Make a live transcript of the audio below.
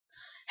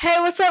Hey,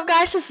 what's up,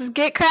 guys? This is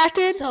Get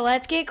Crafted. So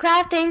let's get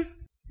crafting.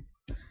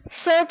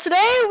 So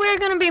today we're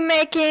gonna be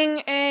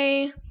making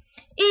a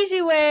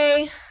easy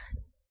way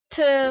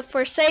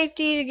for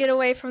safety to get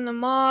away from the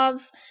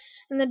mobs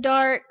in the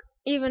dark.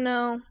 Even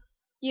though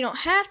you don't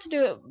have to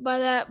do it by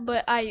that,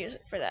 but I use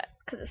it for that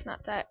because it's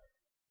not that.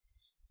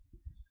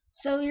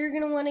 So you're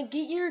gonna want to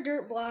get your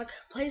dirt block,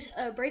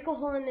 break a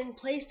hole, and then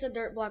place the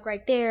dirt block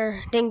right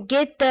there. Then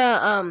get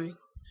the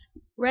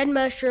red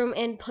mushroom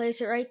and place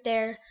it right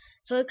there.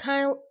 So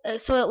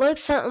it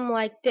looks something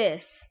like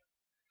this.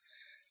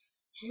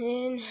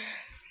 And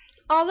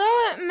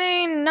Although it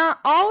may not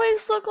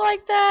always look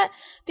like that,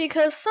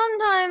 because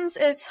sometimes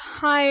it's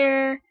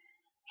higher,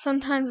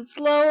 sometimes it's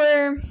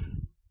lower.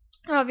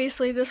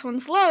 Obviously this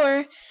one's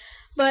lower,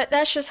 but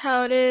that's just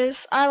how it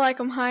is. I like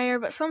them higher,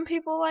 but some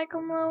people like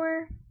them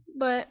lower.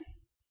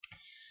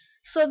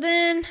 So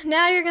then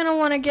now you're going to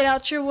want to get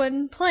out your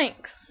wooden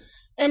planks.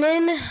 And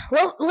then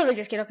let me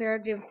just get up here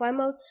and do fly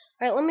mode.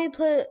 Alright, let me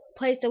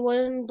place the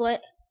wooden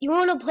you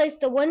want to place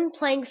the wooden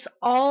planks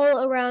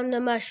all around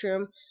the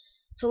mushroom.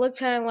 So it looks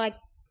kind of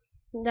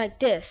like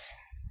this.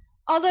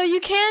 Although you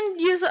can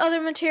use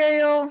other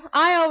material,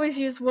 I always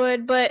use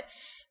wood, but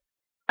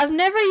I've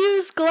never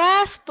used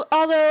glass,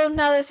 although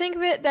now that I think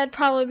of it, that'd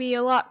probably be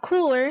a lot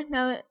cooler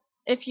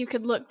if you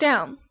could look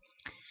down.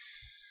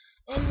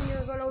 And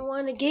you're going to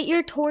want to get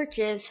your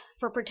torches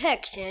for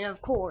protection,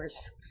 of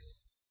course.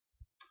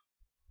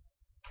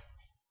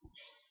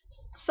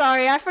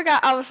 Sorry, I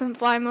forgot I was in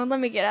fly mode. Let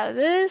me get out of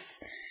this.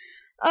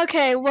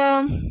 Okay,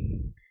 well,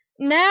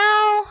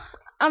 now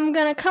I'm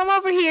going to come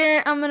over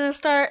here. I'm going to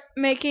start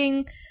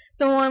making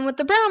the one with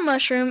the brown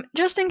mushroom,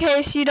 just in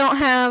case you don't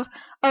have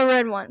a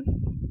red one.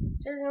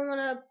 So you're going to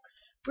want to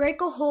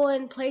break a hole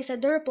and place a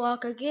dirt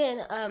block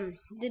again,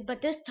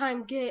 but this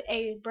time get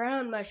a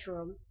brown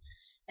mushroom.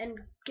 And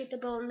get the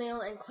bone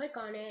nail and click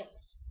on it.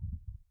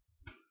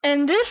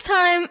 And this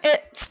time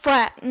it's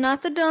flat,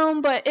 not the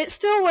dome, but it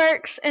still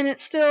works and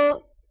it's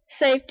still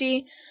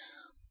safety.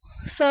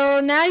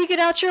 So now you get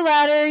out your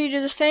ladder, you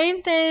do the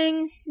same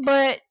thing,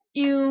 but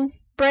you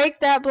break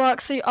that block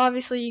so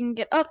obviously you can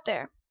get up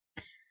there.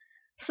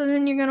 So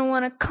then you're going to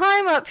want to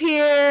climb up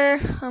here.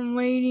 I'm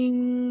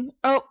waiting.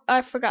 Oh,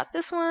 I forgot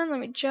this one. Let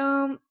me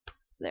jump.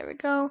 There we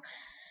go.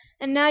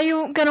 And now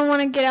you're going to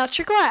want to get out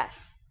your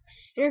glass.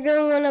 You're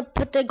going to want to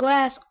put the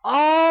glass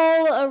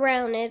all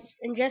around it,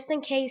 and just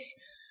in case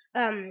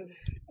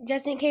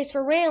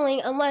for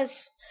railing,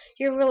 unless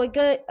you're really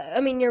good,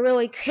 you're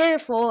really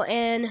careful,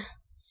 and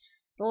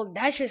well,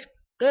 that's just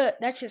good.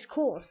 That's just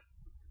cool.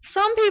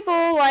 Some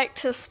people like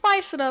to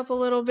spice it up a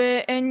little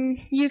bit, and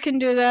you can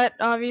do that,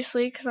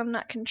 obviously, because I'm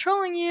not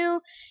controlling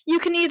you. You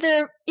can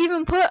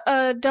even put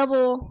a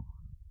double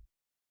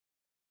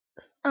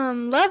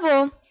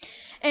level,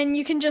 and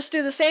you can just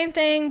do the same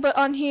thing, but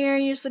on here,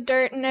 use the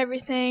dirt and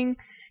everything.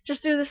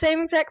 Just do the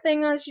same exact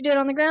thing as you did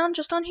on the ground,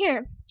 just on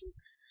here.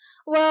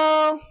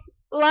 Well,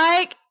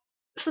 like,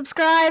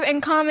 subscribe,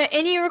 and comment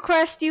any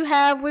requests you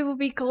have. We will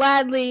be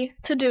gladly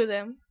to do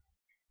them.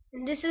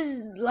 And this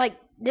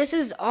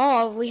is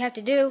all we have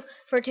to do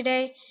for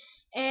today,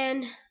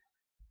 and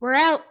we're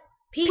out.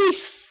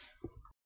 Peace.